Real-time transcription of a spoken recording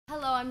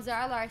Hello, I'm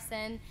Zara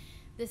Larsson.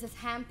 This is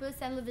Hampus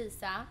and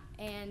Lovisa,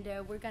 and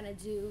we're gonna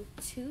do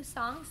three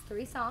songs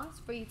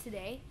for you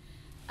today.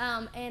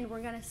 And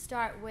we're gonna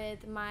start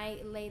with my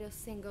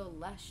latest single,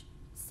 Lush.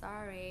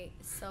 Sorry,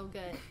 so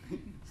good.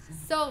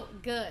 So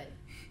good.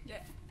 Yeah.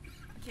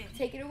 Okay.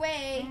 Take it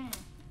away.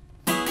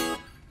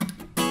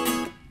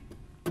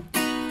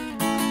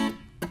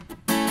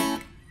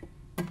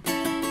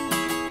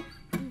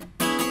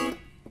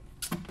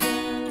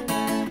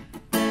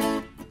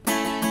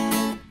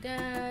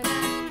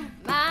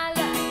 My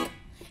love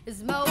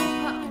is more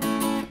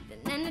potent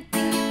than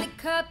anything in the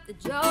cup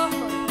that you're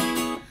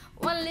holding.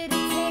 One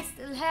little taste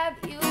will have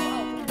you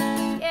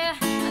open. Yeah,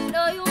 I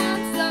know you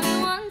want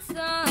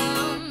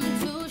some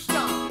too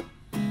strong.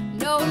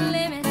 No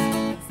limits,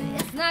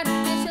 it's not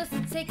vicious,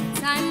 so take your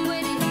time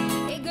with it.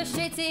 It goes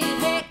straight to your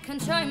head,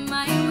 control your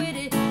mind with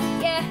it.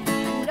 Yeah,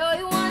 I know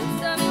you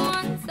want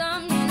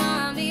some, you know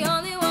I'm the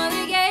only one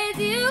that gets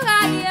you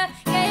higher,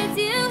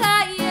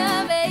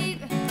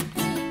 baby.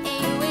 And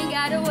you ain't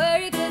gotta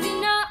worry, cause you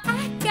know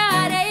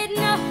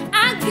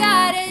I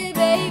got it,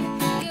 baby.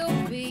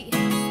 You'll be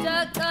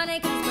stuck on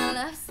it, cause my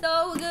love's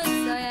so good,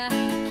 so yeah,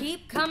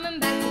 keep coming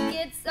back to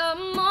get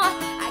some more.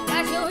 I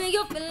got you in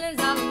your feelings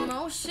all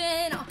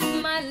emotional,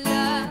 my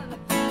love,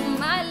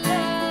 my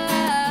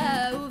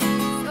love.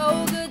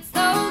 So good,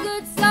 so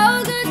good,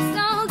 so good,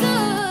 so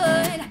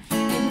good.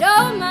 And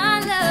oh, my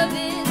love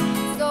is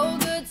so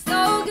good,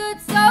 so good,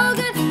 so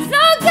good,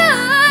 so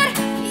good.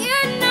 You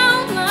know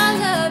my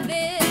love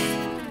is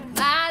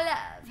my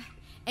love.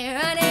 And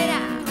run it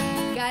out.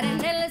 Got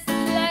an endless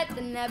light,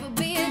 there'll never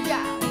be a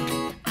drought.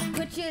 I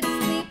put you to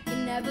sleep, you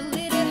never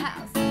leave the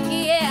house.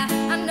 Yeah,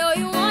 I know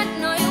you want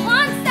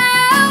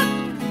some.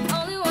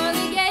 Only one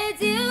that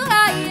gets you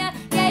higher,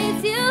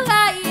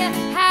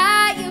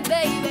 higher,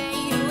 baby.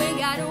 You ain't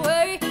gotta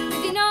worry,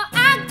 cause you know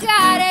I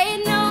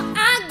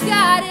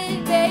got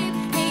it, babe.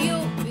 And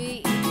you'll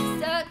be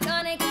stuck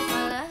on it, cause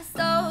my love's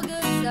so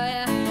good, so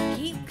yeah,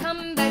 keep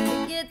coming back to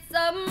get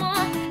some more. I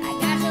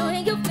got you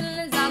in your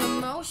feelings all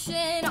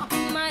emotional,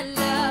 my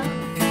love,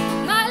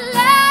 yeah.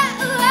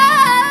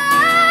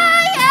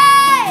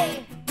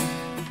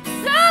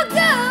 So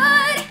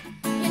good,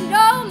 you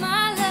know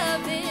my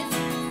love is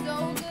so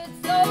good,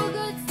 so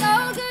good, so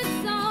good,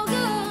 so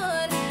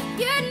good.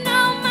 You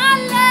know my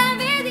love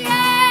is,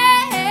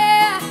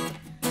 yeah,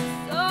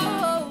 so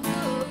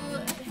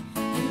good.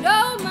 You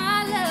know my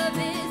love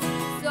is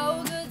so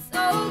good,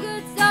 so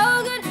good, so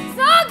good,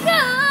 so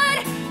good.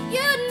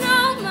 You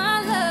know my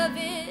love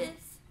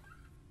is,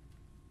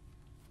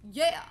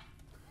 yeah.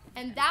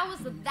 And that was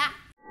that.